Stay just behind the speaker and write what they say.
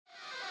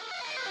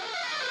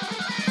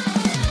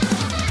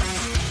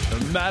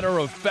Matter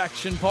of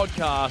Faction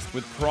podcast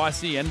with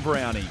Pricey and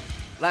Brownie.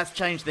 Let's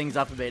change things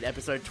up a bit.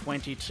 Episode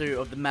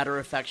 22 of the Matter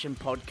of Faction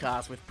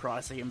podcast with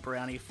Pricey and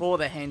Brownie for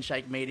the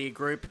Handshake Media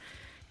Group.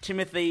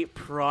 Timothy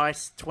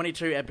Price,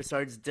 22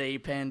 episodes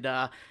deep, and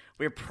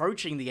we're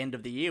approaching the end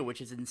of the year,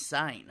 which is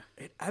insane.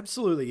 It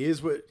absolutely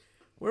is.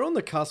 We're on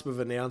the cusp of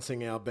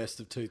announcing our best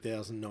of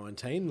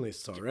 2019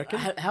 lists, I reckon.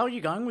 How are you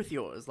going with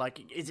yours?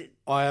 Like, is it?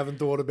 I haven't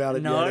thought about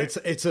it No? yet.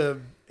 It's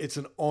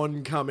an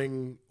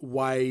oncoming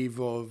wave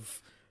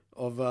of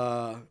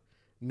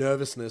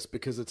nervousness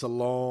because it's a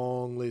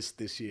long list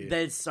this year.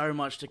 There's so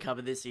much to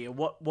cover this year.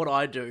 What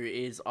I do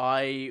is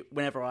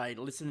whenever I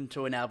listen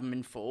to an album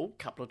in full,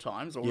 a couple of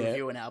times, or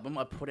review an album,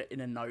 I put it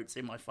in a notes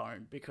in my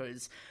phone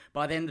because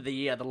by the end of the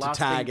year, the last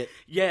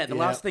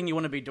last thing you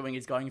want to be doing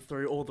is going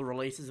through all the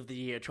releases of the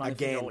year, trying to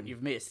figure out what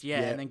you've missed.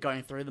 Yeah, and then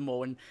going through them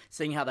all and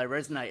seeing how they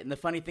resonate. And the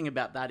funny thing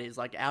about that is,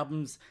 like,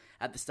 albums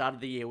at the start of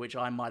the year, which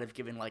I might have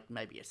given like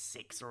maybe a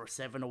 6 or a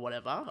 7 or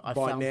whatever.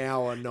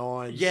 Now a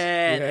 9.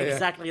 Yeah,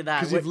 exactly that.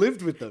 Because you've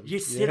lived with them. You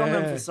sit on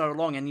them for so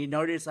long, and you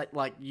notice that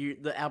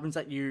the albums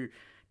that you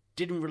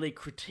didn't really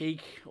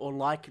critique or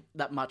like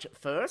that much at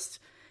first,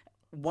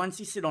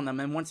 once you sit on them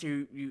and once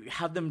you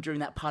have them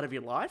during that part of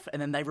your life,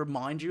 and then they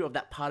remind you of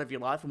that part of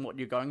your life and what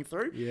you're going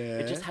through,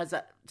 it just has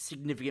that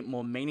significant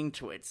more meaning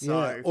to it.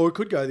 So, or it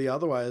could go the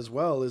other way as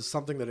well, is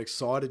something that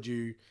excited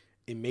you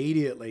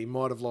immediately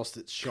might have lost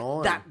its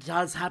shine. That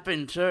does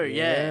happen too,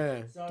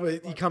 yeah. So,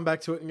 you come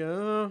back to it and go,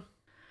 oh,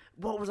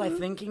 what was I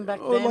thinking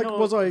back or then? like,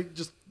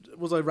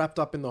 was I wrapped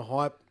up in the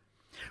hype?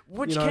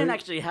 Which can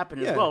actually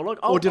happen as well. Look,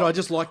 or did I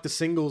just like the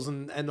singles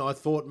and I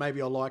thought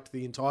maybe I liked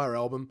the entire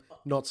album?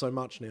 Not so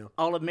much now.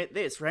 I'll admit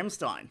this,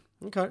 Rammstein.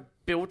 Okay.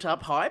 Built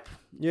up hype.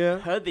 Yeah.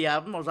 Heard the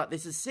album. I was like,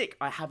 this is sick.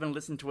 I haven't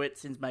listened to it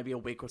since maybe a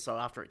week or so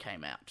after it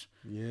came out.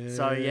 Yeah.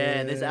 So,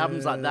 there's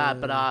albums like that.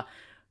 But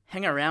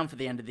hang around for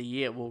the end of the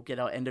year. We'll get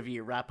our end of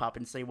year wrap up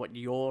and see what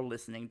you're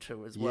listening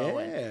to as well.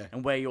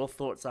 And where your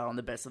thoughts are on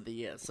the best of the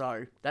year.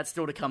 So that's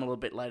still to come a little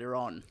bit later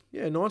on.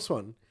 Yeah, nice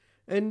one.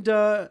 And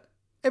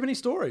Ebony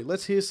Story,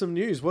 let's hear some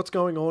news. What's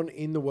going on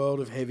in the world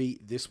of heavy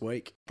this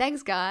week?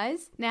 Thanks,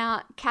 guys.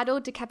 Now, Cattle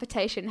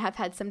Decapitation have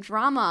had some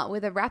drama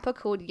with a rapper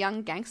called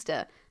Young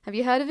Gangster. Have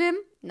you heard of him?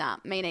 Nah,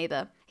 me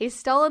neither. He's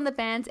stolen the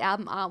band's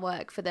album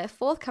artwork for their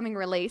forthcoming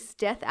release,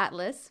 Death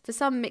Atlas, for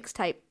some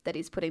mixtape that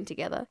he's putting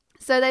together.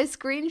 So they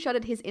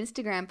screenshotted his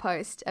Instagram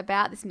post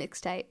about this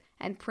mixtape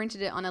and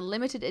printed it on a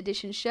limited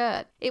edition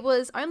shirt. It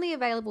was only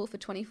available for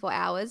 24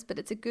 hours, but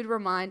it's a good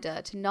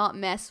reminder to not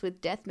mess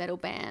with death metal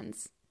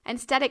bands. And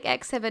Static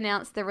X have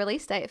announced the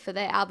release date for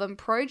their album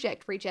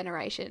Project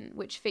Regeneration,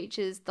 which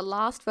features the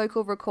last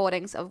vocal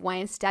recordings of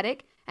Wayne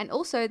Static and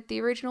also the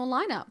original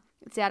lineup.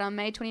 It's out on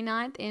May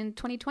 29th in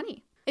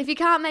 2020. If you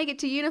can't make it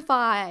to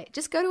Unify,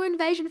 just go to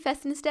Invasion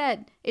Fest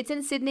instead. It's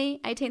in Sydney,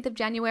 18th of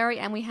January,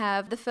 and we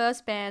have the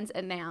first bands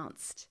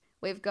announced.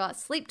 We've got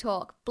Sleep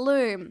Talk,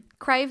 Bloom,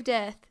 Crave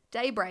Death,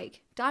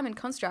 Daybreak, Diamond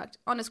Construct,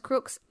 Honest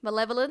Crooks,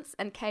 Malevolence,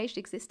 and Caged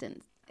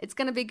Existence. It's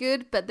going to be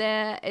good, but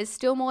there is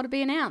still more to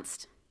be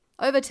announced.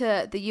 Over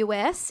to the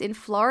US, in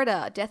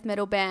Florida, death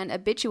metal band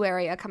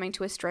Obituary are coming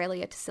to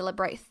Australia to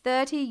celebrate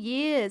 30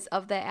 years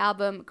of their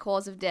album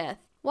Cause of Death.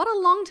 What a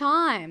long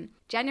time!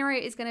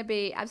 January is going to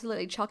be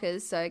absolutely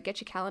chockers, so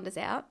get your calendars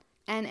out.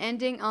 And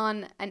ending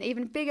on an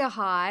even bigger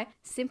high,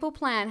 Simple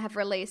Plan have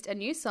released a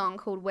new song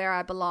called Where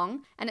I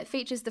Belong, and it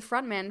features the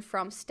frontmen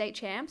from State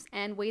Champs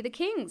and We the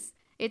Kings.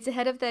 It's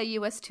ahead of their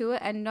US tour,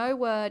 and no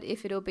word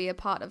if it'll be a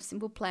part of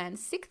Simple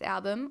Plan's 6th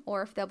album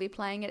or if they'll be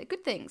playing it at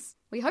Good Things.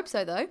 We hope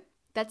so, though.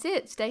 That's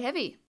it. Stay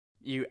heavy.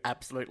 You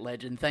absolute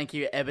legend. Thank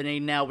you, Ebony.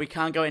 Now, we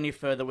can't go any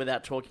further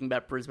without talking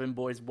about Brisbane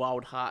boys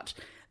Wild Heart.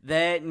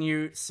 Their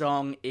new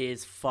song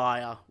is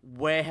fire.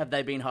 Where have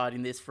they been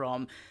hiding this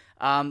from?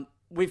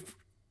 We've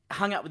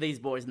hung up with these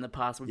boys in the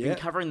past. We've been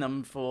covering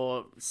them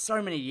for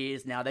so many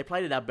years now. They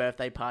played at our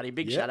birthday party.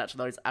 Big shout out to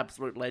those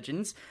absolute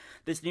legends.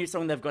 This new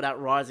song they've got out,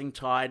 Rising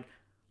Tide.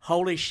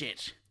 Holy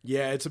shit.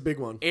 Yeah, it's a big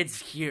one. It's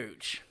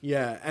huge.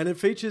 Yeah, and it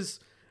features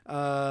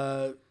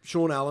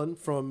Sean Allen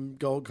from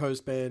Gold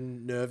Coast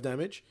band Nerve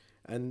Damage,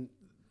 and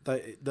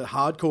the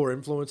hardcore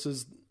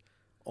influences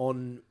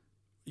on,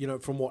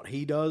 from what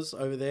he does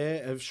over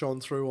there have shone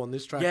through on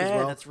this track as well.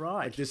 Yeah, that's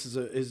right. Like, this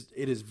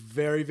it is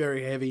very,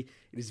 very heavy.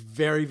 It is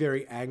very,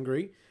 very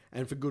angry,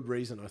 and for good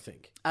reason, I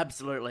think.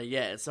 Absolutely,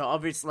 yeah. So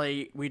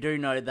obviously, we do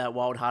know that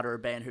Wild Heart are a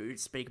band who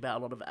speak about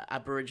a lot of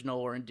Aboriginal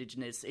or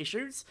Indigenous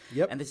issues.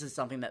 Yep. And this is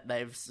something that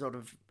they've sort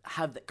of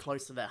have that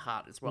close to their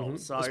heart as well. Mm-hmm.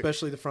 So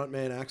especially the front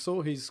man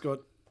Axel, he's got,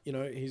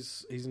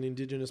 he's an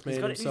Indigenous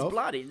man himself. His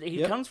blood,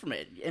 he comes from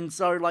it. And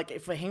so,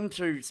 like, for him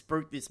to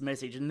spruik this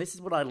message, and this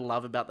is what I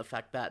love about the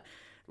fact that,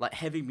 like,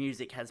 heavy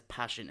music has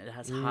passion, it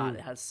has heart,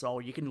 it has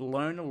soul. You can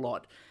learn a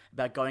lot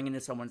about going into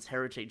someone's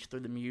heritage through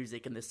the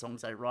music and the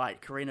songs they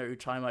write. Karina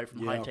Utomo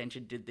from High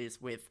Tension did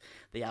this with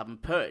the album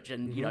Purge.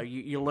 And,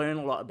 you learn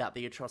a lot about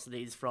the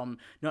atrocities from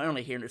not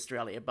only here in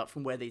Australia, but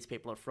from where these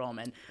people are from.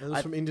 And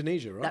it's from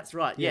Indonesia, right? That's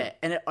right, yeah.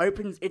 And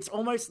it's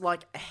almost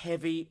like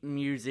heavy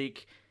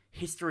music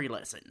history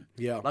lesson.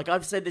 Yeah. Like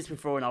I've said this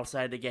before and I'll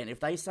say it again.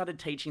 If they started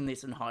teaching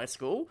this in high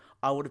school,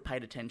 I would have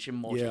paid attention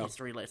more to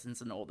history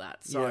lessons and all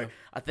that. So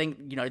I think,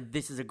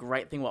 this is a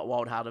great thing what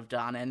Wild Heart have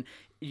done, and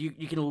you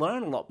can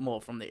learn a lot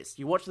more from this.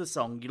 You watch the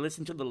song, you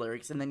listen to the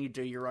lyrics, and then you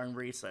do your own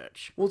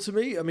research. Well, to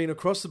me, I mean,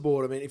 across the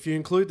board, if you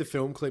include the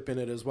film clip in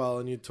it as well,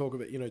 and you talk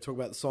about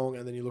the song,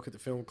 and then you look at the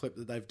film clip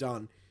that they've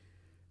done,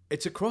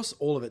 it's across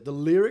all of it. The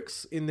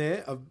lyrics in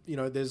there,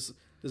 there's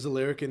a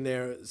lyric in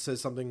there that says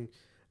something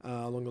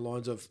along the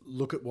lines of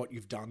 "Look at what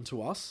you've done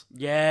to us."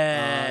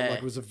 Yeah,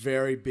 it was a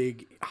very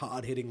big,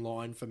 hard-hitting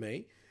line for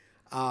me.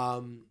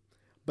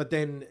 But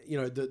then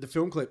the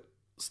film clip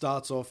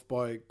starts off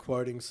by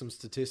quoting some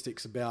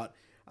statistics about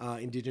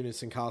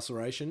Indigenous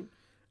incarceration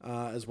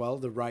as well.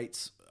 The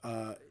rates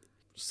are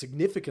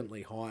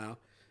significantly higher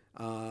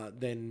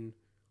than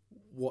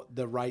what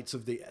the rates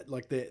of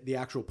the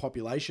actual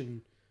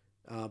population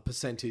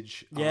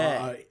percentage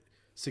are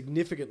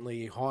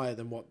significantly higher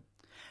than what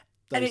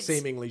they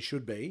seemingly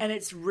should be. And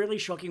it's really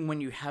shocking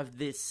when you have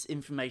this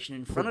information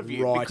in front of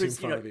you. Right because,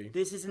 in front of you.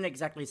 This isn't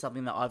exactly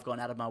something that I've gone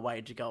out of my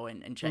way to go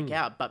and check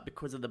out, but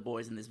because of the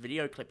boys in this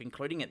video clip,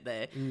 including it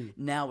there,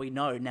 now we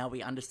know, now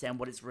we understand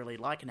what it's really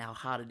like and how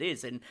hard it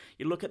is. And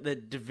you look at the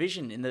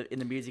division in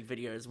the music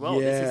video as well.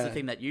 This is the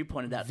thing that you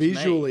pointed out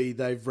Visually, to me.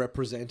 they've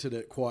represented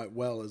it quite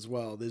well as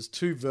well. There's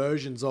two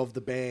versions of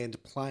the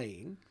band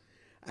playing.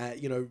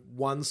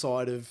 One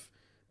side of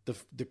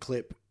the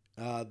clip,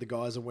 the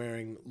guys are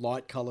wearing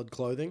light-coloured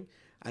clothing,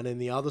 and then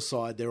the other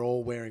side, they're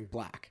all wearing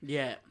black.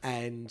 Yeah.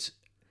 And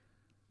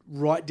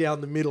right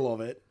down the middle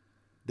of it,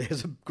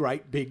 there's a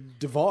great big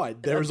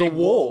divide. There is a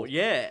wall.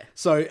 Yeah.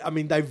 So,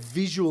 they've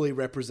visually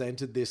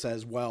represented this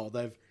as well.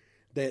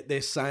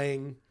 They're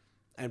saying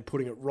and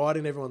putting it right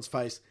in everyone's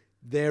face,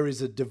 there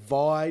is a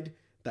divide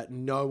that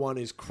no one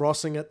is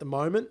crossing at the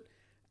moment,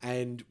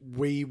 and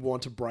we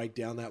want to break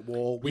down that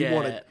wall. We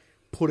want to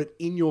put it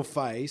in your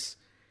face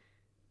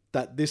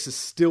that this is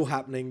still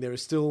happening. There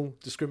is still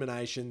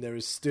discrimination. There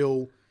is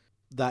still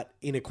that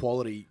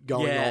inequality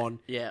going on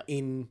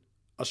in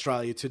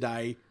Australia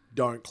today.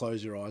 Don't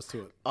close your eyes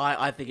to it.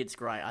 I think it's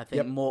great. I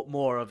think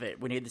more of it.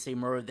 We need to see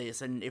more of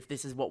this. And if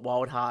this is what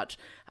Wild Heart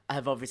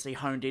have obviously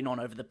honed in on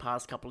over the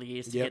past couple of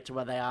years to get to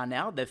where they are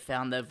now, they've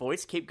found their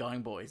voice. Keep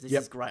going, boys. This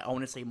is great. I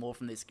want to see more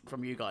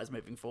from you guys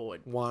moving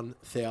forward.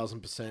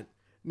 1,000%.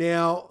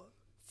 Now,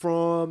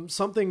 from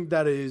something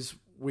that is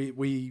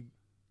we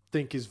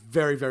think is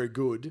very, very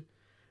good,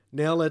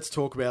 now let's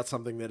talk about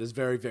something that is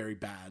very, very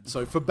bad.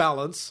 So for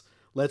balance,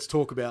 let's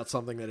talk about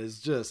something that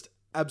is just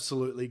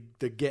absolutely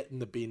the get in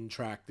the bin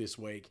track this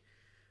week.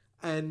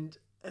 And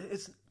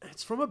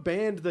it's from a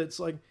band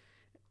that's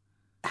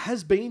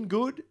has been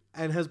good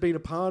and has been a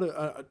part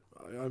of,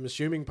 I'm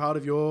assuming, part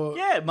of your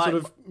sort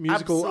of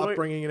musical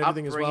upbringing and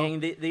everything as well.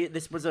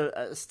 This was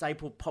a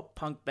staple pop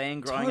punk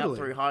band growing up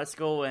through high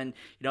school, and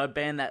a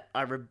band that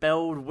I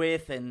rebelled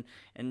with and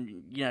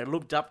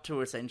looked up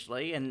to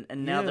essentially, and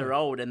now they're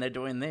old and they're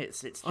doing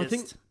this. It's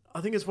just...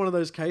 I think it's one of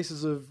those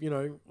cases of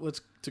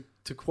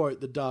to quote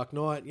The Dark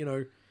Knight,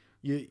 you're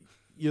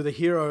the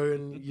hero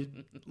and you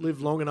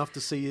live long enough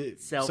to see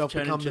yourself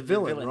become the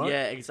villain, right?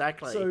 Yeah,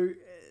 exactly. So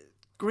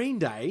Green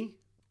Day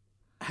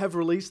have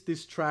released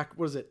this track.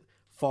 What is it?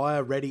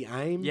 Fire, Ready,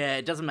 Aim. Yeah,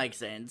 it doesn't make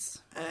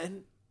sense.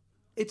 And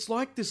it's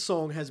like this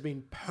song has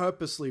been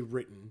purposely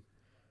written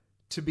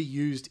to be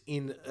used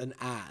in an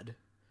ad.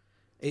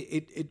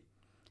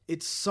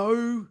 It's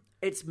so...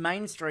 It's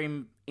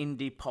mainstream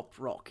indie pop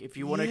rock. If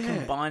you want to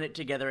combine it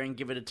together and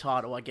give it a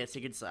title, I guess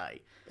you could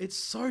say. It's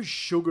so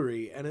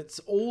sugary, and it's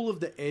all of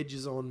the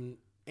edges on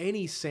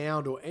any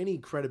sound or any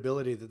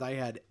credibility that they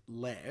had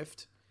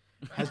left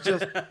has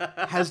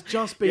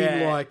just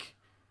been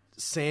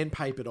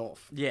sandpapered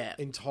off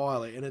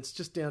entirely, and it's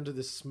just down to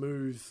this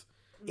smooth,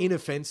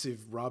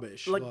 inoffensive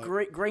rubbish.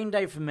 Green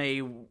Day, for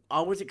me,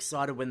 I was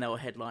excited when they were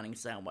headlining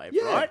Soundwave,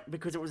 right?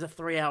 Because it was a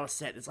 3-hour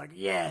set. It's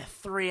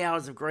 3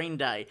 hours of Green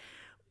Day.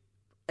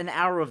 An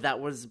hour of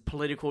that was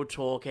political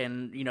talk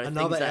and,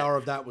 another hour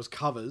of that was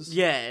covers.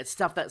 Yeah, it's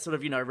stuff that sort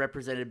of,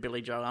 represented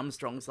Billy Joe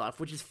Armstrong's life,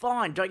 which is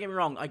fine. Don't get me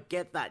wrong. I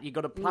get that. You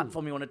got a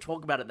platform, you want to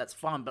talk about it. That's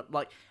fine.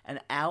 But an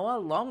hour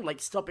long,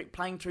 stop it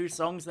playing 2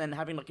 songs, then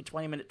having a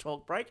 20-minute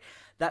talk break.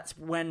 That's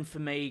when, for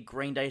me,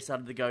 Green Day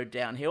started to go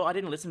downhill. I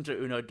didn't listen to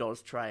Uno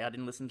Dos Tres. I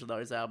didn't listen to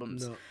those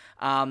albums.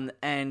 No.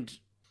 And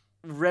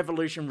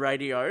Revolution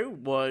Radio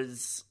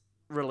was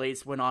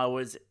released when I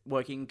was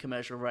working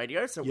commercial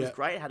radio, so it was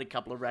great. It had a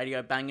couple of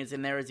radio bangers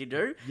in there, as you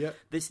do.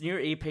 This new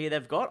EP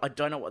they've got, I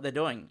don't know what they're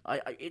doing.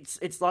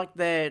 It's like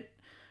they're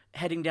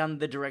heading down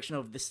the direction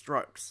of The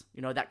Strokes,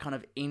 that kind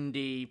of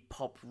indie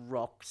pop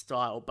rock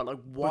style.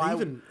 But why?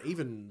 But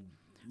even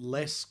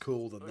less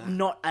cool than that.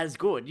 Not as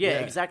good. Yeah,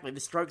 exactly. The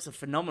Strokes are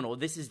phenomenal.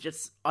 This is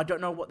just, I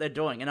don't know what they're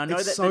doing, and I know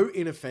it's so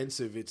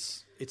inoffensive.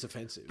 It's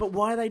offensive. But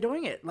why are they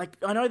doing it?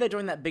 I know they're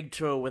doing that big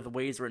tour with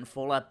Weezer and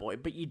Fall Out Boy,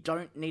 but you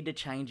don't need to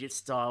change your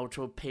style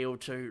to appeal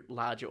to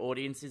larger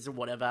audiences or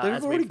whatever.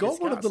 They've already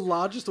got one of the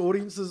largest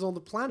audiences on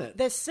the planet.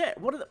 They're set.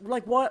 What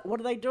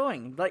are they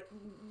doing?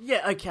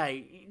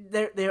 Okay,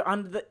 they're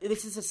under.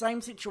 This is the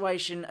same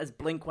situation as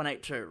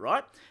Blink-182,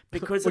 right?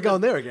 Because we're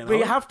going there again.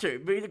 We have to,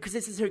 because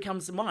this is who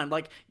comes to mind.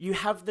 Like, you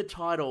have the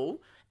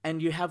title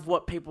and you have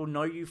what people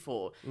know you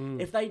for.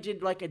 If they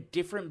did like a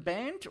different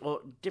band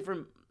or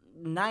different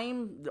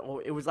name,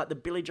 or it was like the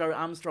Billy Joe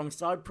Armstrong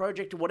side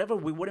project or whatever,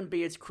 we wouldn't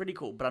be as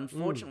critical. But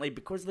unfortunately,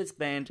 because this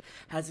band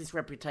has this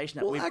reputation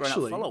that we've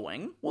grown up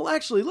following. Well,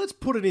 actually, let's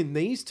put it in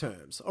these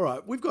terms. All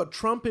right, we've got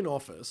Trump in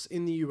office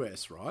in the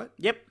US, right?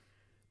 Yep.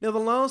 Now, the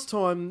last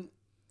time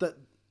that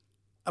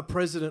a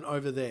president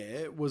over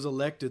there was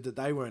elected that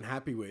they weren't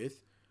happy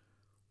with,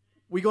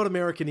 we got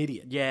American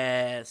Idiot.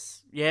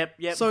 Yes.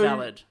 Yep, so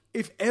valid.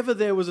 If ever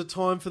there was a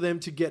time for them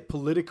to get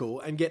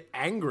political and get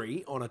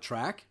angry on a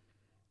track,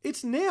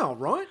 it's now,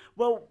 right?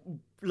 Well,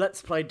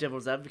 let's play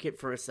devil's advocate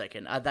for a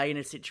second. Are they in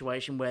a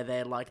situation where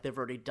they're like, they've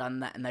already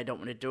done that and they don't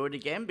want to do it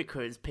again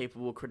because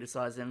people will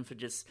criticize them for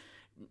just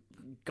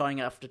going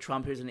after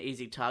Trump, who's an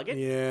easy target?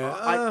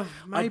 Yeah,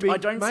 maybe. I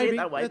don't see it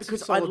that way. That's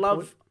because a solid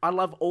point. I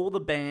love all the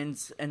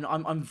bands, and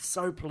I'm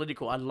so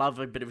political. I love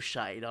a bit of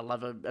shade. I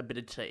love a bit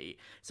of tea.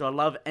 So I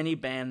love any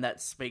band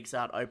that speaks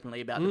out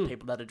openly about the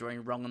people that are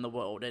doing wrong in the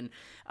world. And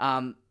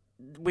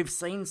we've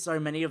seen so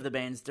many of the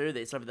bands do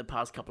this over the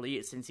past couple of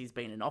years since he's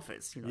been in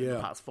office, the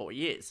past 4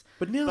 years.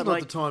 But now's not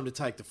the time to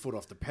take the foot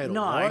off the pedal,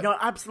 right? No,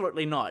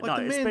 absolutely not. Like, no,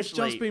 the man's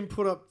especially just been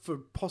put up for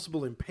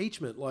possible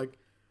impeachment. Like,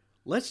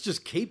 let's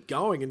just keep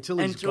going until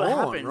he's until gone, it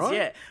happens, right?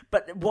 yeah.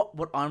 But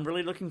what I'm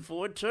really looking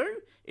forward to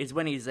is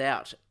when he's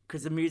out,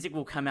 because the music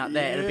will come out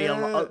there. It'll be a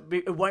lot.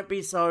 It won't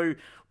be so,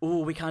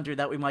 we can't do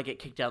that, we might get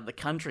kicked out of the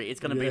country. It's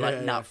going to be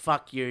like, nah,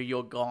 fuck you,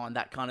 you're gone,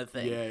 that kind of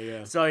thing.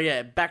 Yeah. So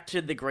yeah, back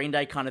to the Green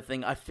Day kind of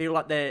thing. I feel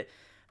like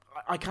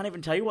I can't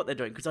even tell you what they're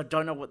doing because I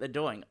don't know what they're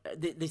doing.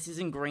 This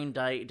isn't Green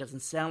Day. It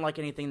doesn't sound like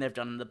anything they've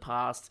done in the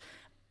past.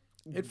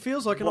 It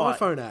feels like an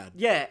iPhone ad.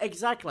 Yeah,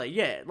 exactly.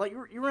 Yeah, like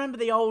you remember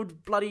the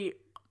old bloody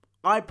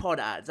iPod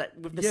ads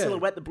with the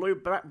silhouette, the blue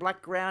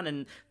black ground,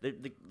 and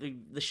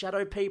the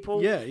shadow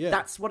people. Yeah.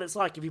 That's what it's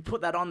like. If you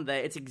put that on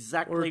there, it's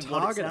exactly Or a what it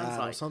Target sounds ad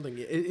like. or something.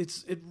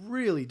 It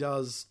really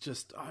does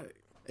just.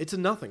 It's a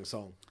nothing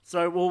song.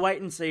 So we'll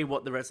wait and see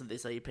what the rest of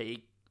this EP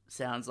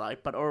sounds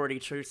like. But already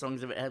 2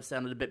 songs of it have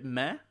sounded a bit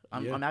meh.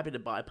 I'm happy to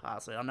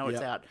bypass it. I know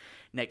it's out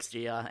next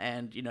year,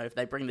 and if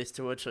they bring this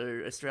tour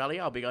to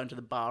Australia, I'll be going to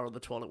the bar or the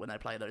toilet when they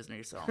play those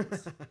new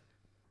songs.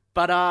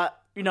 But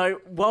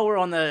while we're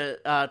on the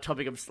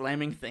topic of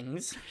slamming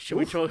things, should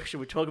we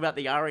talk about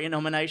the ARIA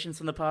nominations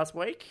from the past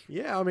week?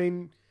 Yeah, I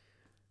mean,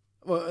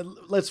 well,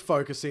 let's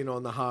focus in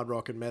on the hard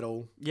rock and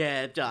metal.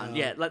 Yeah, done.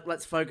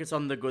 Let's focus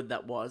on the good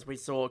that was. We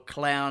saw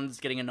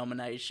Clowns getting a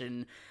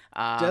nomination.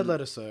 Dead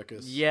Letter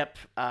Circus. Yep.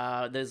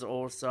 There's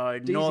also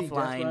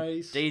Northlane,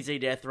 DZ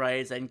Death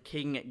Rays, and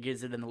King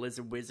Gizzard and the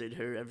Lizard Wizard,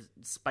 who have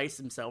spaced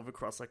themselves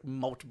across like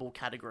multiple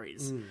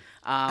categories.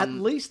 At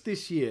least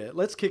this year,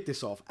 let's kick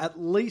this off.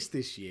 At least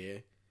this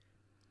year,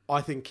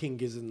 I think King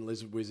Gizzard and the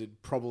Lizard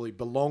Wizard probably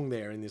belong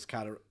there in this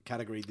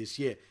category this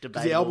year.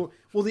 Debatable.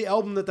 The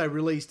album that they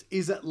released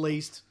is at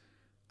least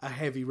a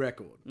heavy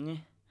record. Yeah,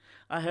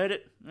 I heard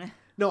it.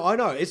 No, I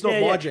know. It's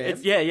not my jam.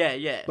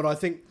 Yeah. But I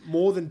think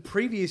more than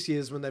previous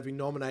years when they've been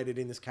nominated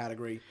in this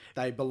category,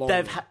 they belong.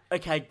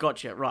 Okay,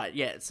 gotcha. Right,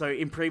 yeah. So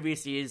in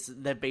previous years,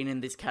 they've been in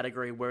this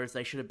category, whereas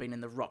they should have been in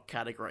the rock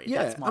category.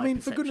 Yeah, that's my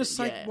perception. for goodness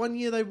sake, one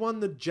year they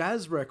won the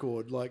jazz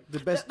record, like the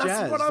best jazz.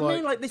 That's what I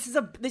mean. Like, this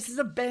is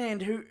a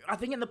band who, I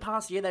think in the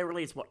past year they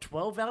released,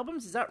 12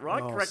 albums? Is that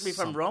right? Correct me if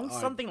I'm wrong.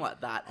 Something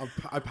like that.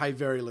 I pay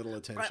very little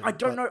attention. I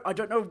don't know.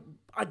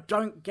 I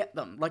don't get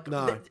them. Like,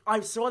 no.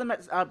 I saw them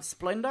at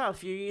Splendor a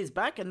few years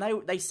back, and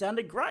they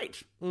sounded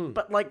great.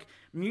 But like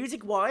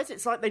music wise,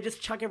 it's like they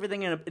just chuck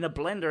everything in a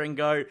blender and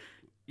go,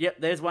 "Yep,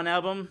 there's one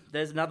album,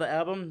 there's another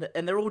album,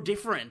 and they're all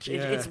different."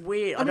 Yeah. It's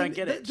weird. I don't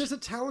get it. There's a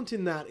talent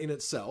in that in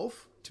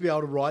itself to be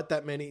able to write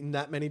that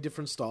many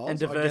different styles and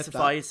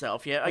diversify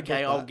yourself. Yeah,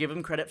 okay, I'll give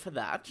them credit for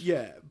that.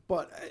 Yeah,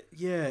 but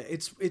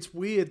it's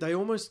weird. They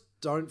almost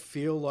don't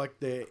feel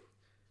like they're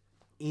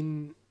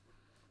in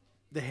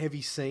the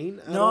heavy scene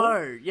at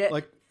all. Yeah.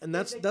 Like, and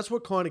that's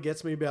what kind of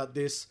gets me about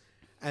this.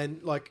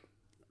 And like,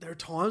 there are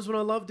times when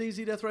I love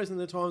DZ Death Race, and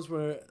there are times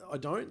where I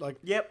don't. Like,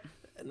 yep.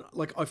 And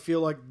like, I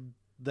feel like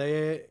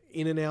they're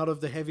in and out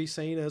of the heavy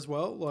scene as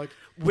well. Like,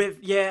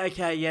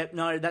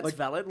 that's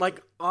valid.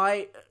 Like,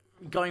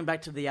 going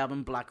back to the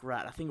album Black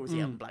Rat, I think it was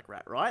the album Black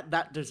Rat, right?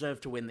 That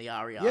deserved to win the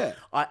ARIA. Yeah.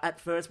 At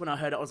first, when I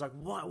heard it, I was like,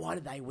 why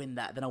did they win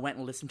that? Then I went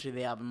and listened to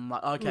the album. I'm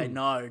like, okay,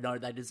 no,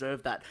 they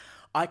deserve that.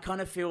 I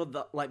kind of feel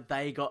that like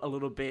they got a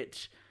little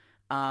bit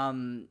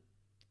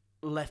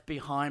left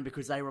behind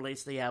because they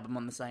released the album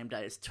on the same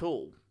day as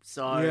Tool.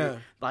 So,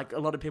 like, a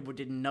lot of people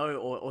didn't know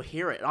or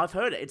hear it. I've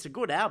heard it. It's a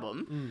good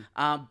album.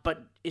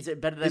 But is it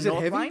better than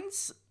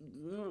Northlane's?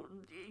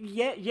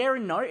 Yeah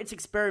and no. It's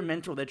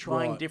experimental. They're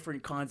trying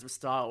different kinds of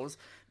styles.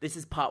 This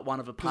is part 1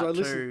 of a part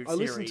 2 series. I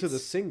listened to the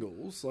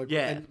singles, like,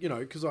 and,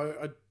 because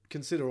I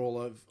consider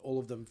all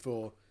of them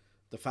for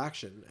the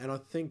faction, and I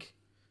think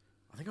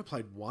I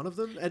played one of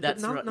them, but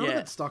none of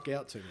it stuck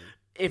out to me.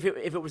 If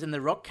it was in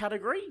the rock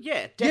category,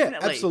 yeah,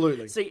 definitely. Yeah,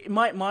 absolutely. See,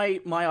 my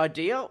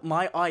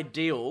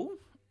ideal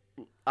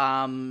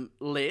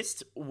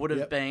list would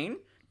have been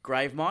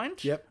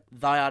Gravemind, Yep.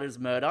 Thy Art Is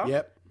Murder,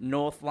 Yep.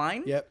 North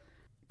Lane, Yep.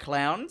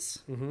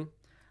 Clowns,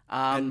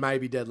 And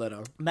maybe Dead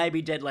Letter.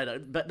 maybe Dead Letter,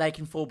 but they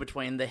can fall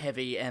between the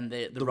heavy and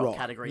the rock, rock.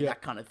 category, Yeah.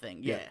 that kind of thing.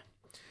 Yeah.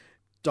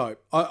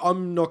 Dope.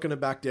 I'm not going to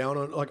back down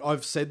on. Like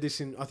I've said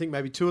this in I think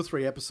maybe 2 or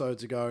 3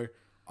 episodes ago.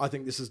 I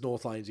think this is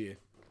North Lane's year.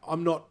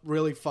 I'm not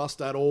really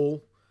fussed at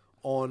all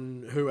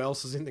on who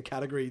else is in the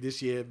category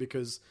this year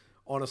because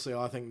honestly,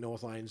 I think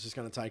North Lane's just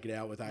going to take it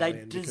out with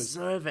Alien. They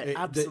deserve it,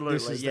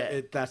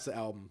 absolutely. That's the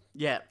album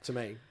Yeah. to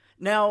me.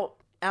 Now,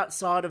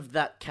 outside of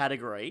that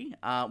category,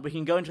 we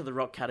can go into the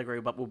rock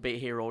category, but we'll be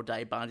here all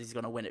day. Barnsy's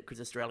going to win it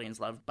because Australians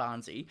love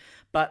Barnsey.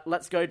 But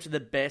let's go to the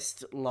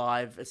best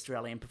live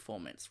Australian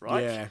performance,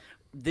 right? Yeah.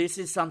 This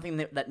is something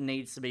that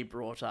needs to be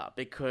brought up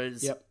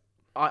because Yep.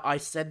 I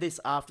said this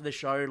after the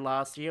show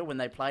last year when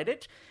they played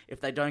it. If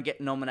they don't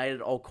get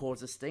nominated, I'll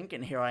cause a stink,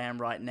 and here I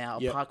am right now.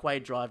 Yep. Parkway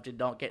Drive did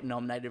not get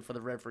nominated for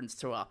the Reverence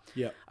Tour.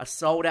 Yep. A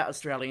sold-out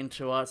Australian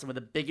tour, some of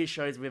the biggest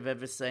shows we've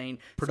ever seen.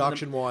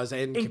 Production-wise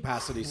and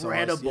capacity size.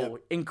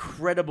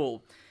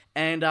 Incredible.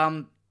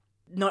 And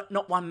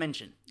not one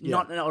mention.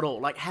 Not at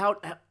all. Like,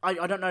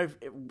 I don't know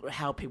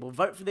how people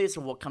vote for this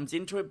or what comes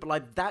into it, but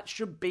like that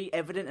should be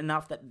evident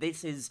enough that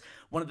this is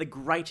one of the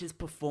greatest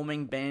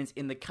performing bands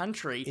in the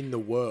country. In the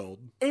world.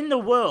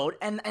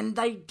 And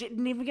they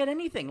didn't even get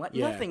anything. Like,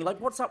 nothing. Like,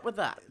 what's up with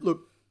that?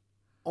 Look,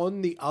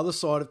 on the other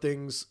side of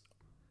things,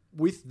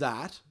 with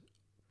that,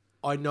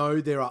 I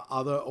know there are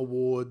other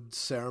award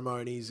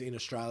ceremonies in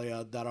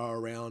Australia that are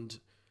around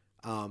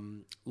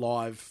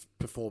live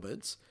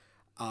performance.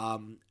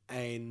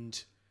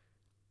 And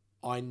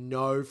I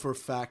know for a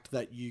fact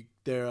that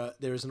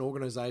there is an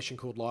organisation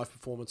called Live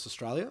Performance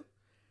Australia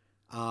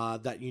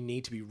that you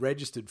need to be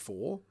registered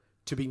for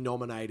to be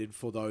nominated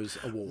for those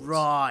awards.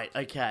 Right,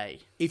 okay.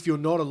 If you're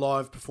not a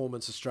Live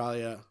Performance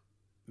Australia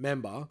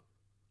member,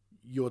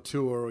 your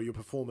tour or your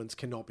performance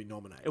cannot be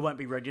nominated. It won't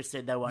be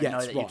registered. They won't know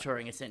that you're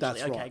touring, essentially.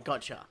 That's okay, right.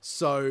 Gotcha.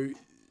 So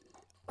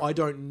I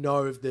don't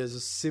know if there's a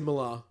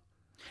similar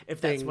If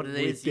that's thing what it with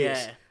is, this.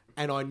 yeah.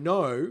 And I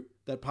know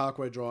that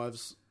Parkway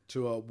Drive's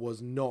tour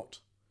was not,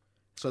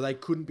 so they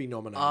couldn't be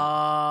nominated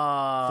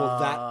for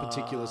that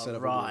particular set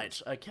of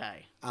awards. Right,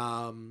 okay.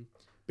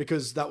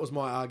 Because that was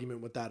my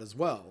argument with that as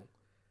well.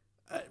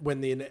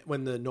 When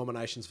the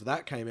nominations for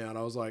that came out,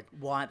 I was like,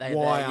 why aren't they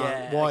why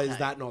there? is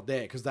that not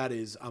there? Because that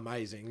is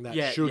amazing.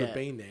 That should have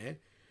been there.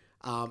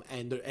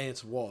 And the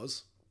answer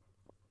was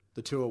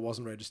the tour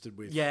wasn't registered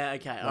with. Yeah,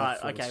 okay, all right,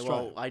 okay.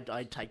 Australia. Well,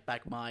 I take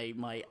back my.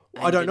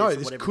 I don't know. angerness or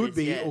This whatever could it is.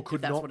 be Yeah, or could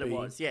if that's not what be. it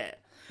was. Yeah,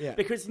 Yeah.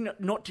 Because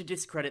not to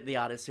discredit the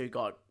artists who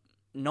got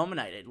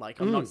nominated. Like,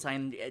 I'm not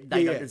saying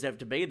they don't deserve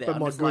to be there. But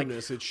I'm my just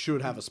goodness, it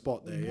should have a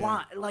spot there. Yeah.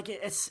 why? Like,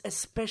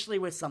 especially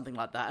with something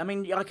like that. I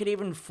mean, I could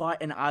even fight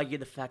and argue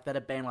the fact that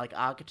a band like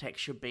Architect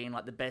should be in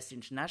like the best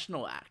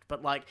international act.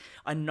 But like,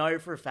 I know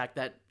for a fact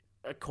that,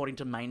 according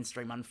to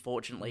mainstream,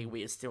 unfortunately,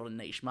 we are still a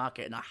niche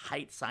market, and I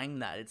hate saying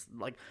that. It's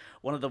like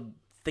one of the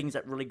things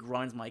that really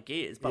grinds my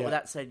gears. But with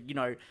that said,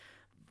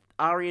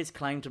 ARIA's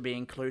claim to be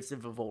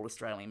inclusive of all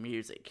Australian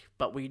music,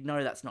 but we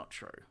know that's not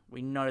true.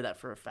 We know that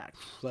for a fact.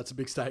 That's a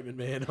big statement,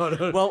 man. I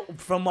don't... Well,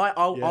 from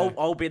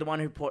I'll be the one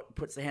who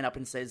puts the hand up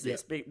and says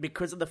this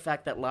because of the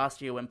fact that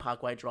last year when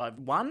Parkway Drive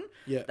won,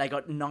 they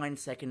got 9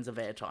 seconds of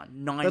airtime.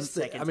 9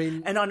 seconds. I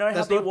mean, and I know how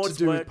that's the not awards to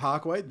do work. with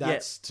Parkway.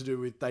 That's to do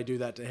with they do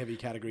that to heavy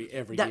category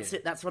every year. That's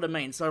it. That's what I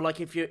mean. So, like,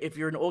 if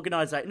you're an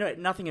organisation, no,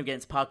 nothing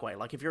against Parkway.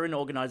 Like, if you're an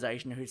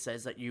organisation who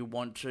says that you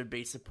want to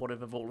be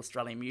supportive of all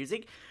Australian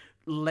music,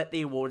 let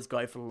the awards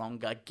go for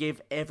longer.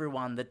 Give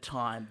everyone the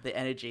time, the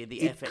energy,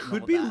 the effort. It and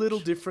could all be that. a little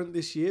different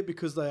this year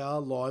because they are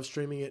live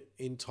streaming it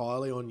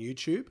entirely on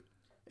YouTube.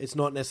 It's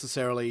not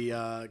necessarily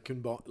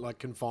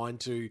confined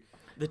to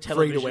the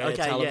television. free-to-air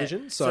Okay,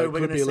 television, yeah. so it we're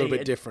could gonna be a little see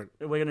bit different.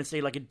 We're going to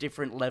see like a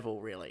different level,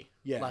 really.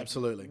 Yeah, Like,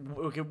 absolutely.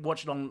 We can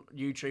watch it on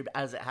YouTube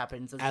as it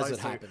happens, As opposed it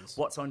to happens.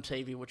 what's on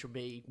TV, which will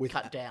be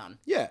cut down.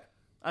 Yeah.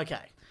 Okay.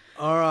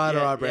 All right,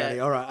 Yeah, Brownie.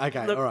 yeah. All right,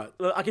 okay, Look, all right.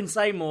 look, I can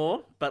say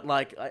more, but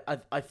like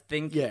I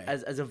think Yeah.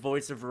 as a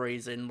voice of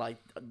reason, like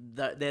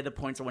they're the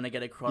points I want to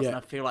get across, Yeah. and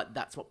I feel like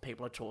that's what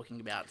people are talking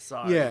about.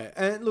 So Yeah,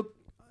 and look,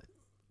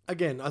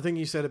 again, I think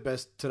you said it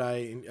best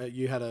today.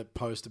 You had a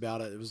post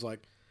about it. It was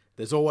like,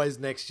 there's always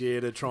next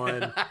year to try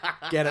and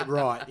get it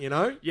right, you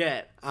know?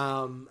 yeah,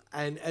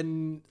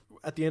 And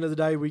at the end of the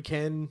day, we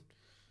can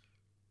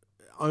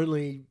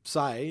only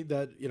say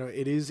that,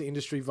 it is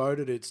industry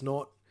voted. It's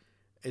not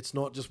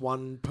just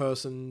one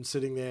person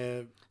sitting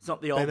there it's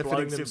not the old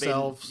benefiting blokes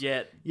themselves. who've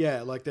been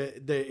Yeah, like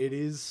it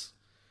is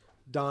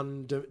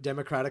done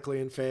democratically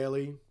and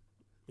fairly,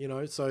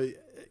 so,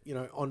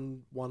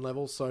 on one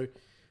level. So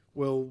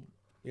we'll,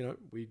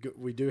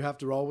 we do have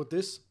to roll with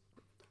this.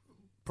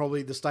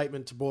 Probably the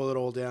statement to boil it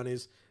all down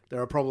is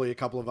there are probably a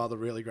couple of other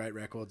really great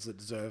records that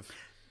deserve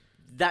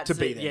That's to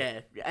be it,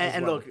 there. yeah.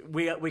 And well.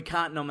 look, we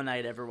can't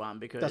nominate everyone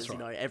because That's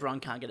right. everyone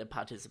can't get a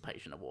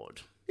participation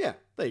award. Yeah,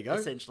 there you go.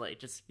 Essentially,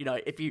 just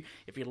if you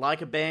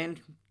like a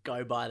band,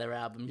 go buy their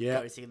album,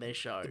 Yeah. go see their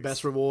shows. The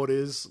best reward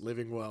is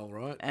living well,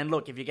 right? And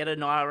look, if you get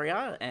an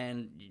ARIA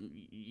and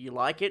you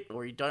like it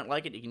or you don't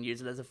like it, you can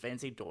use it as a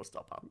fancy door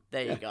stopper.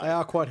 There you go. They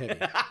are quite heavy.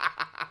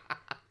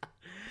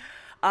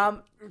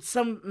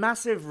 Some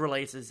massive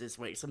releases this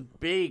week. Some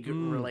big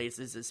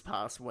releases this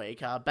past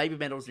week. Baby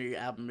Metal's new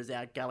album is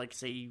out,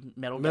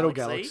 Metal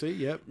Galaxy,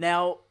 yep.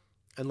 Now,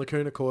 And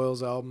Lacuna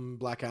Coil's album,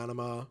 Black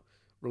Anima,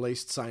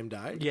 released same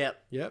day.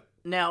 Yep.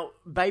 Now,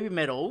 Baby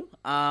Metal,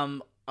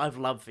 I've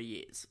loved for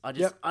years.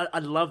 I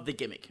love the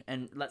gimmick,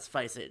 and let's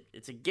face it,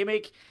 it's a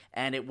gimmick,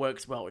 and it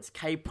works well. It's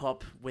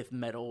K-pop with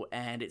metal,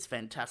 and it's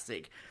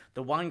fantastic.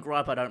 The one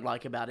gripe I don't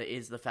like about it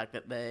is the fact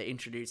that they're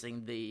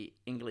introducing the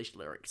English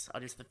lyrics. I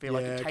just feel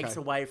like it takes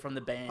away from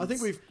the band. I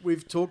think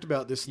we've talked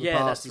about this in the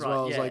past as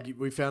well. Yeah. It's like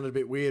we found it a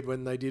bit weird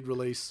when they did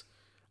release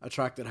a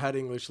track that had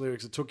English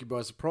lyrics. It took you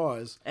by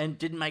surprise. And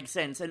didn't make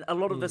sense. And a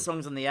lot of the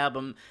songs on the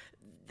album,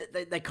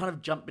 they kind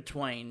of jump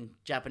between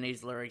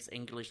Japanese lyrics,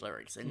 English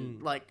lyrics.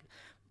 And,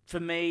 for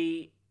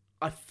me,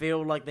 I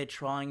feel like they're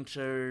trying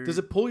to... Does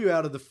it pull you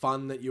out of the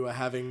fun that you were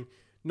having,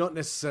 not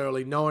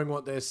necessarily knowing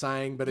what they're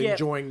saying, but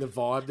enjoying the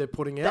vibe they're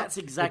putting out? That's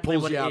exactly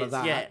pulls what you it out is. of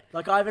that. Yeah,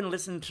 like I haven't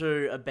listened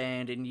to a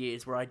band in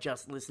years where I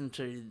just listen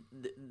to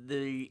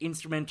the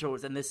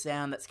instrumentals and the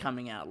sound that's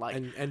coming out. Like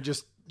And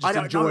just I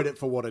don't enjoyed know- it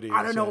for what it is.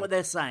 I don't know what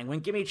they're saying. When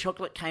Gimme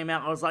Chocolate came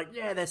out, I was like,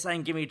 yeah, they're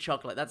saying Gimme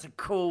Chocolate. That's a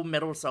cool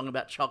metal song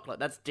about chocolate.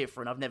 That's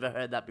different. I've never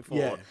heard that before.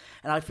 Yeah.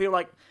 And I feel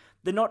like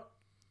they're not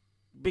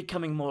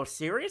becoming more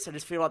serious. I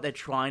just feel like they're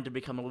trying to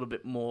become a little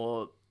bit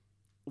more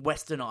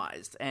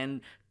westernized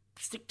and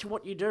stick to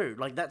what you do.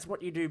 Like, that's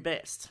what you do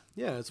best.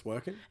 Yeah, it's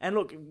working. And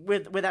look,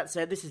 with that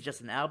said, this is just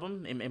an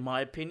album, in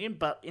my opinion,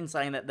 but in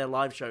saying that, their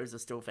live shows are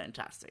still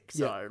fantastic.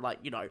 So,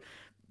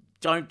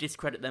 don't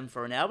discredit them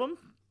for an album.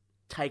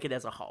 Take it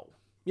as a whole.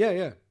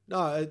 Yeah.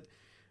 No,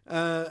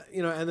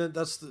 and then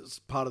that's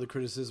part of the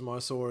criticism I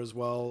saw as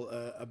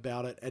well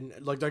about it. And,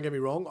 don't get me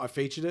wrong, I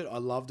featured it. I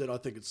loved it. I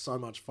think it's so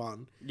much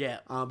fun. Yeah.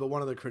 But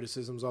one of the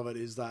criticisms of it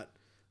is that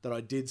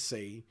I did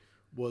see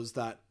was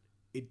that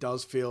it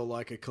does feel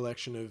like a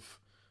collection of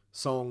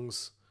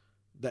songs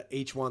that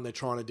each one they're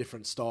trying a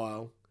different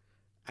style,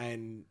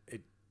 and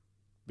it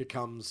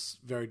becomes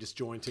very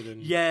disjointed.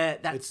 And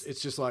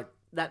it's just like...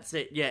 That's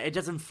it. Yeah, it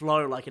doesn't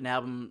flow like an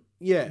album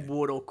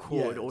would or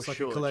could or it's like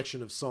should. a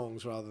collection of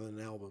songs rather than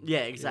an album.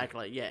 Yeah,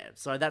 exactly. Yeah.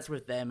 So that's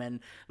with them.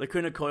 And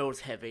Lacuna Coil's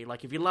heavy.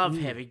 Like, if you love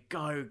heavy,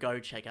 go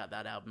check out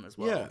that album as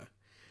well. Yeah.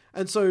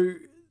 And so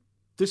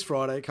this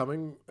Friday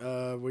coming,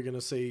 we're going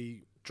to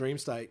see Dream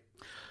State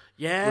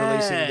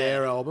releasing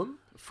their album.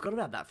 Forgot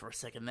about that for a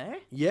second there.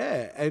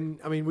 Yeah.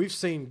 And, I mean, we've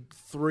seen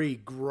 3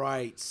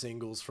 great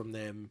singles from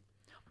them.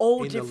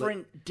 All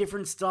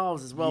different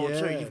styles as well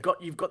too. Yeah.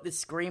 You've got the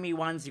screamy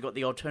ones, you've got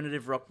the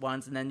alternative rock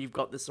ones, and then you've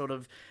got the sort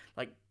of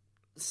like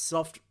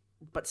soft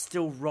but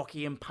still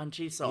rocky and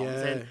punchy songs.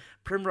 Yeah. And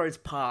Primrose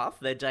Path,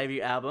 their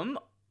debut album,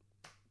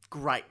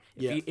 great.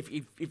 If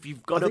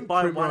you've got I to think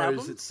buy Primrose one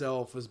album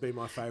itself has been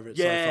my favourite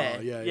so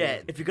far. Yeah.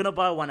 If you're gonna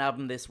buy one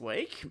album this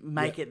week,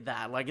 make it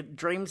that. Like,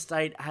 Dream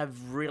State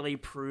have really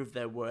proved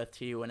their worth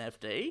to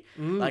UNFD.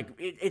 Like,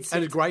 it's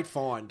And a great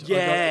find.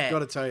 Yeah. I've got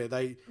to tell you,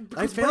 they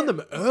found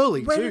them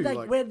early where too.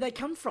 Where did they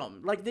come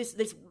from? Like, this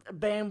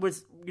band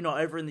was,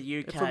 over in the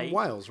UK. From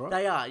Wales, right?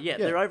 They are, yeah.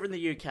 They're over in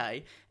the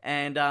UK,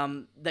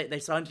 and they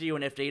signed to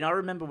UNFD. And I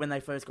remember when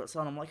they first got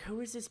signed, I'm like, who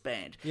is this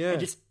band? Yeah. And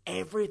just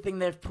everything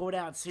they've put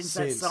out since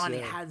that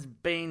signing has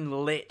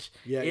been lit.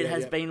 It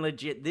has been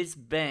legit. This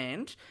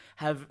band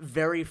have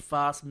very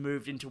fast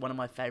moved into one of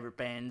my favourite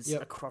bands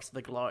across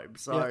the globe.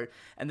 So,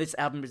 and this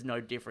album is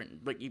no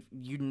different. Like,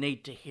 you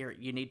need to hear it.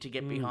 You need to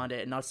get behind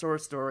it. And I saw a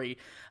story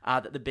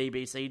that the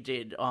BBC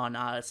did on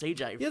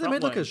CJ. Yeah, they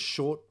made like a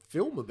short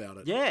film about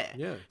it.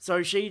 Yeah.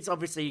 So she's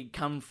obviously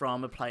come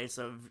from a place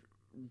of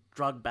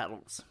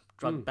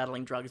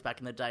battling drugs back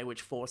in the day,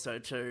 which forced her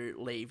to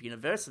leave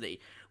university,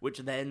 which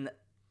then...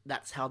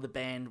 That's how the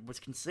band was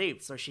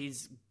conceived. So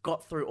she's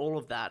got through all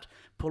of that,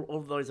 put all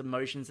of those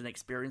emotions and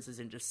experiences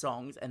into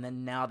songs, and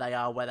then now they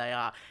are where they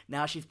are.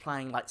 Now she's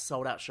playing like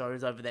sold out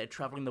shows over there,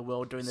 traveling the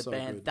world doing the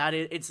band. Good. That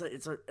is,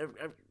 it's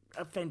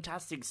a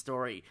fantastic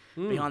story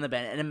behind the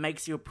band, and it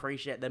makes you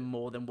appreciate them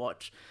more than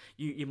what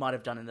you might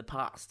have done in the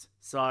past.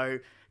 So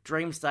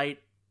Dream State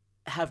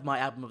have my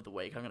album of the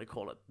week. I'm going to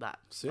call it that.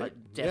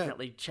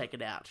 Definitely check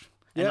it out.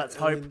 And let's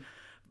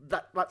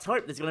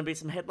hope there's going to be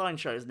some headline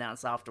shows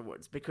announced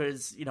afterwards,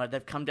 because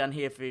they've come down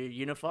here for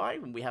Unify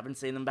and we haven't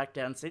seen them back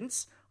down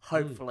since.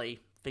 Hopefully,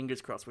 fingers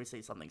crossed, we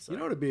see something soon. You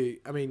know what it'd be?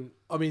 I mean,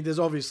 there's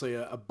obviously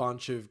a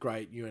bunch of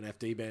great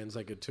UNFD bands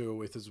they could tour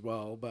with as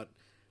well, but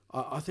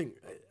I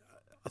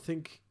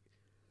think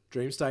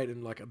Dream State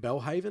and like a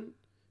Bellhaven,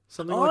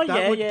 something like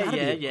that.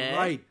 That'd be a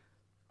great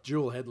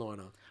dual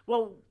headliner.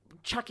 Well,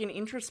 chuck in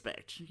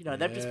Introspect. You know,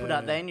 they've just put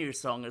out their new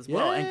song as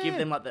well, and give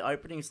them like the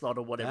opening slot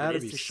or whatever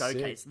it is to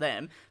showcase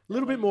them. A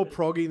little bit more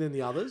proggy than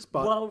the others,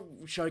 but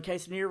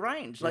showcase a new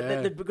range. Like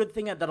the good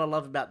thing that I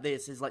love about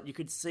this is like you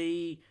could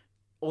see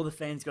all the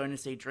fans going to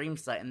see Dream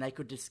State, and they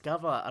could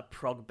discover a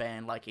prog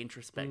band like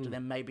Introspect, and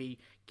then maybe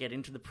get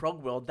into the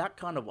prog world that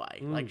kind of way,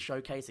 like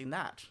showcasing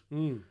that,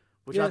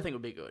 which I think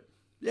would be good.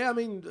 Yeah, I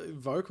mean,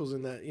 vocals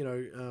in that,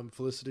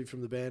 Felicity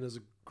from the band is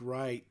a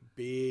great,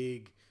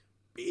 big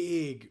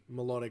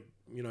melodic,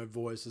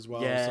 voice as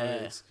well.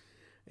 Yeah. So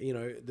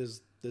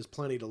it's, there's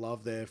plenty to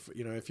love there.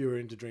 If you were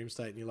into Dream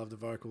State and you love the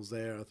vocals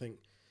there, I think,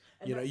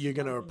 you're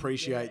going to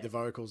appreciate the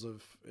vocals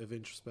of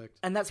Introspect.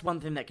 And that's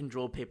one thing that can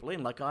draw people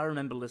in. Like, I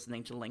remember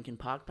listening to Linkin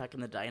Park back in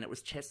the day, and it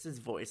was Chester's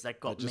voice that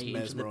got me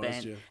into the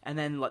band. You. And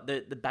then, like,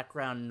 the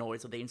background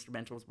noise or the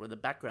instrumentals were the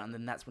background,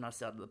 and that's when I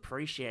started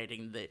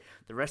appreciating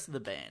the rest of the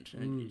band.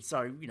 And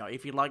so,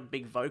 if you like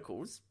big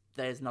vocals,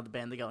 there's another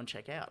band to go and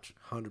check out.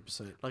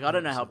 100%. Like, I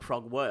don't know how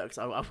prog works.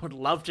 I would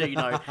love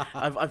to,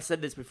 I've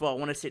said this before. I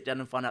want to sit down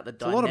and find out the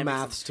dynamics. A lot of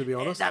maths, to be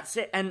honest. That's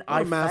it. And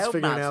I failed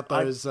figuring out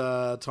those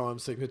time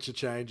signature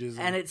changes.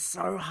 And it's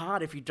so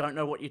hard if you don't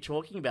know what you're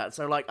talking about.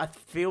 So, like, I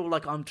feel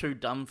like I'm too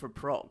dumb for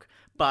prog.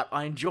 But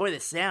I enjoy the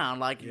sound.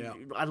 Like,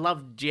 I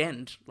love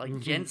gent.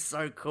 Like, gent's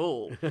so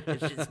cool.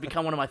 It's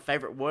become one of my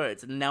favorite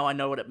words. And now I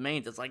know what it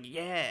means. It's like,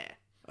 yeah.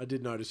 I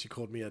did notice you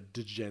called me a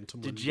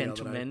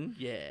degentleman.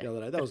 Yeah. The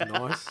other day. That was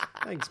nice.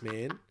 Thanks,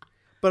 man.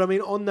 But, I mean,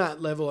 on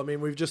that level,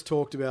 we've just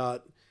talked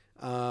about,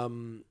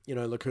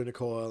 Lacuna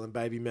Coil and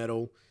Baby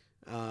Metal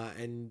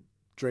and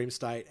Dream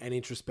State and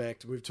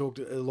Introspect. We've talked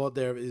a lot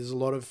there. There's a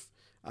lot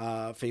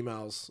of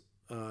females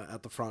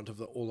at the front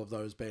of all of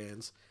those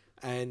bands.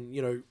 And,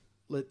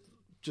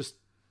 just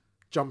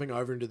jumping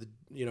over into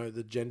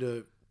the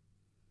gender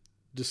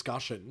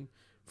discussion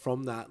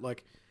from that,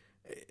 like...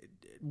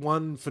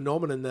 One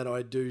phenomenon that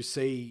I do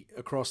see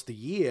across the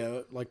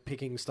year, like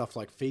picking stuff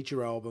like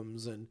feature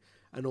albums and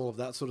all of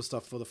that sort of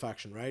stuff for the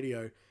Faction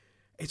Radio,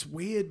 it's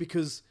weird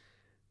because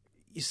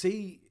you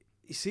see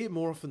it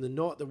more often than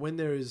not that when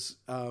there is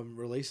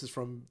releases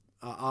from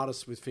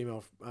artists with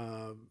female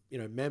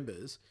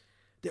members,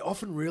 they're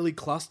often really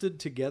clustered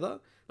together.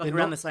 Like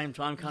around the same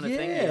time kind of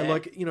thing. Yeah,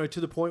 like,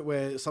 to the point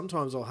where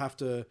sometimes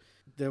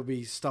there'll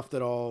be stuff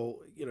that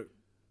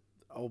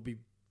I'll be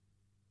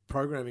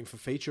programming for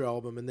feature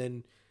album, and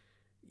then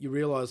you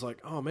realize like,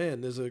 oh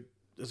man, there's a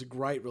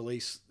great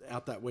release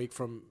out that week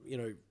from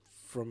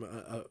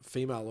a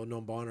female or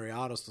non-binary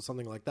artist or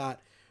something like that,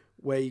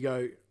 where you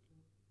go,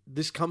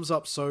 this comes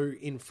up so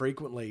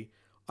infrequently,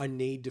 I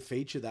need to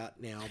feature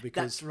that now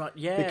because that's right.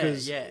 Yeah,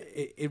 because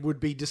it would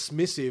be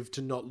dismissive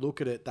to not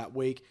look at it that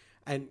week,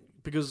 and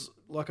because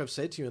like I've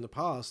said to you in the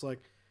past,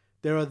 like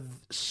there are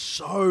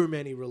so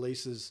many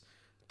releases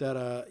that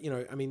are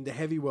the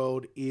heavy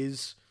world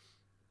is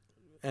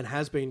and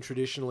has been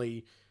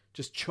traditionally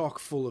just chock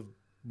full of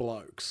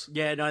blokes.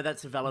 Yeah, no,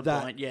 that's a valid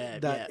point. Yeah,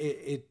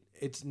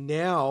 it's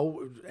now,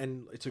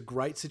 and it's a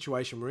great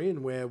situation we're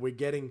in where we're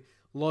getting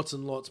lots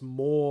and lots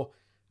more,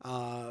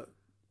 other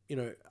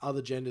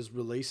genders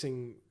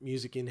releasing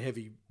music in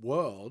heavy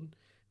world,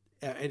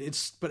 and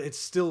it's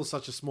still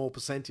such a small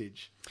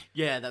percentage.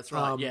 Yeah, that's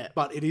right. Yeah,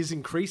 but it is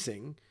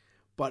increasing.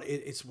 But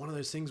it's one of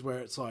those things where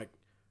it's like,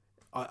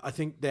 I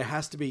think there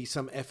has to be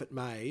some effort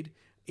made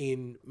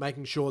in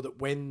making sure that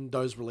when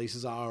those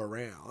releases are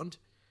around,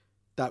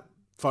 that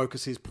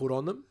focus is put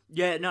on them.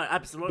 Yeah, no,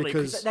 absolutely,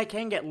 because they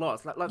can get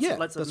lost.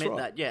 Let's admit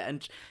that. Yeah,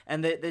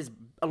 and there's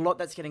a lot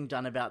that's getting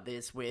done about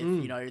this with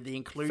the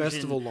inclusion,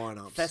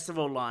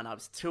 festival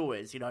lineups,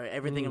 tours,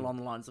 everything along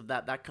the lines of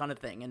that kind of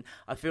thing. And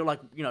I feel like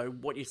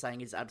what you're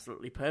saying is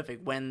absolutely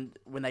perfect. When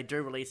they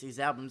do release these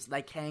albums,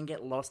 they can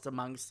get lost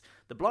amongst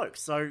the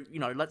blokes. So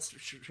let's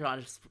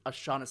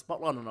shine a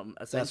spotlight on them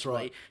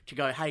essentially to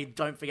go, hey,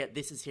 don't forget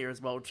this is here as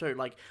well too.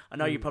 Like I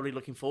know you're probably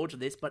looking forward to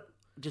this, but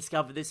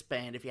discover this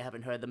band if you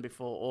haven't heard them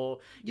before, or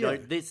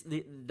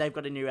they've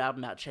got a new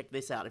album out, check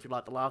this out if you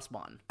like the last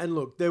one. And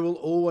look, there will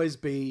always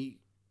be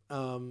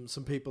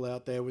some people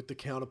out there with the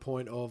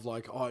counterpoint of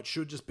like, oh, it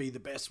should just be the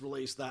best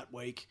release that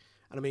week,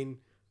 and I mean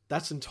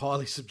that's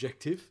entirely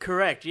subjective.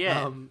 Correct.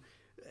 Yeah.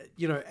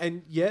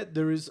 And yet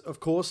there is a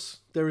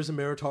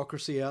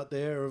meritocracy out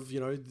there of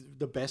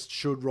the best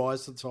should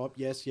rise to the top.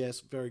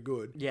 Yes, very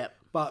good. Yeah.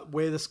 But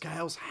where the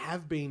scales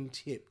have been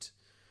tipped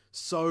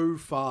so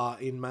far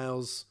in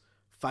males'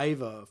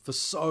 favor for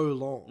so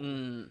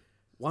long,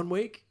 1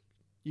 week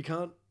you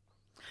can't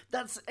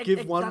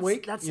give 1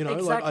 week. That's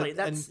exactly.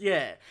 That's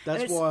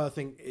why I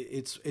think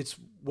it's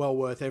well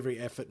worth every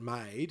effort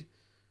made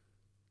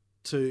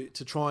to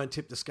try and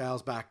tip the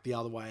scales back the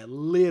other way a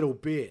little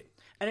bit.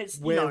 and it's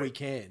where we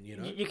can.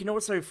 You can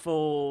also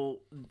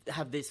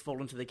have this fall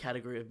into the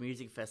category of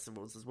music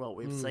festivals as well.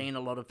 We've seen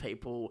a lot of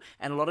people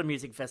and a lot of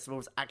music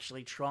festivals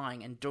actually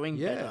trying and doing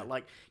better.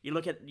 Like you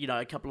look at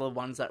a couple of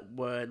ones that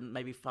were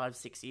maybe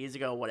 5-6 years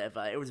ago or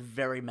whatever. It was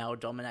very male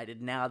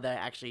dominated. Now they're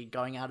actually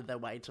going out of their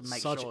way to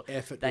make sure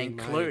they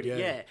include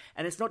it.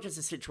 And it's not just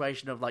a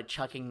situation of like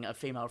chucking a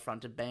female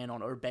fronted band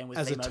on or a band with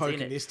as a females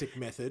in it. tokenistic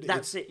method.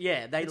 That's it.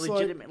 Yeah, they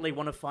legitimately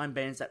want to find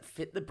bands that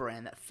fit the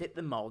brand, that fit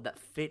the mold, that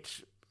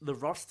fit the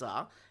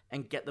roster,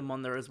 and get them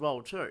on there as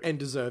well too, and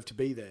deserve to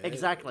be there.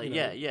 Exactly.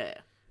 Yeah.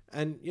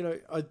 And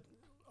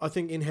I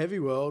think in Heavy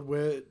World,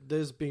 where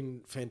there's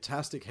been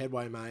fantastic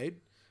headway made.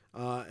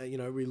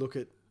 We look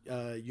at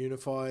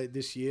Unify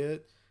this year.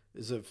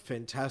 There's a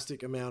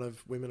fantastic amount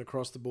of women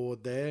across the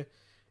board there.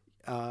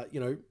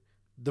 The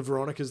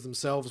Veronicas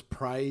themselves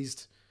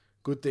praised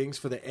good things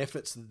for the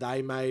efforts that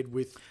they made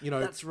with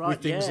That's right,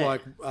 with things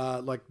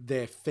like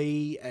their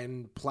fee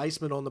and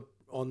placement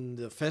on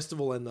the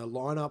festival and the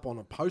lineup on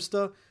a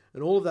poster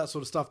and all of that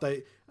sort of stuff.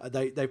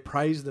 They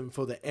praise them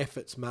for the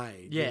efforts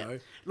made. Yeah,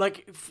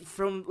 like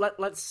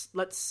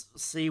let's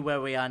see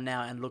where we are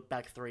now and look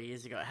back 3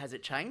 years ago. Has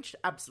it changed?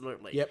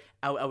 Absolutely. Yep.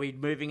 Are we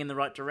moving in the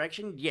right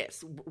direction?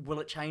 Yes. Will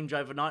it change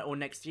overnight or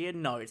next year?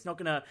 No, it's not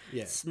going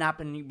to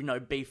snap and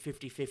be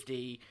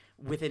 50-50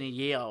 within a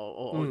year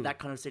or that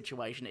kind of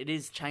situation. It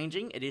is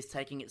changing. It is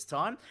taking its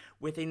time.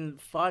 Within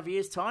 5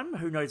 years' time,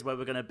 who knows where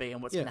we're going to be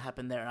and what's going to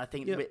happen there. And I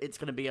think it's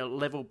going to be a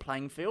level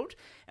playing field.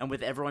 And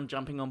with everyone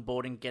jumping on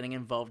board and getting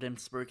involved and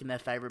spruiking their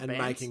favourite bands.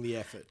 And making the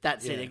effort.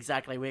 That's it,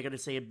 exactly. We're going to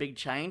see a big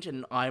change,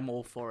 and I'm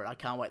all for it. I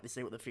can't wait to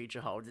see what the future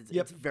holds.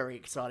 It's a very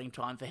exciting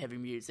time for heavy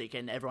music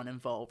and everyone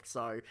involved.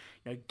 So,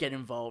 get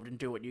involved and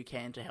do what you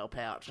can to help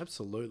out.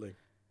 Absolutely.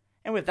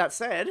 And with that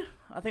said,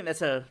 I think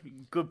that's a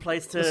good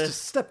place to... Let's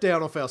just step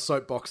down off our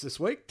soapbox this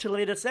week. To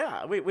lead us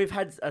out. We've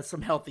had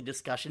some healthy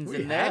discussions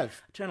in there. I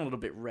turn a little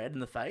bit red in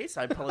the face.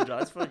 I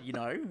apologise for,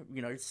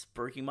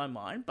 spruiking my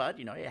mind. But,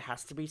 it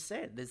has to be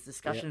said. There's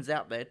discussions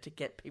out there to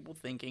get people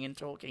thinking and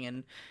talking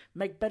and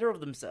make better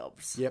of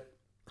themselves. Yep,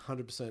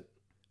 100%.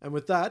 And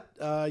with that,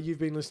 you've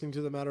been listening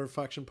to the Matter of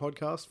Faction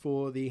podcast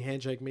for the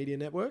Handshake Media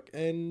Network.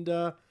 And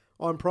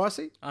I'm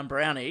Pricey. I'm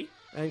Brownie.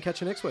 And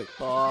catch you next week.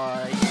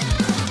 Bye.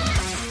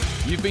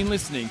 You've been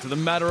listening to the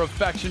Matter of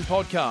Faction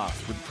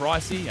podcast with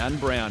Pricey and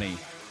Brownie.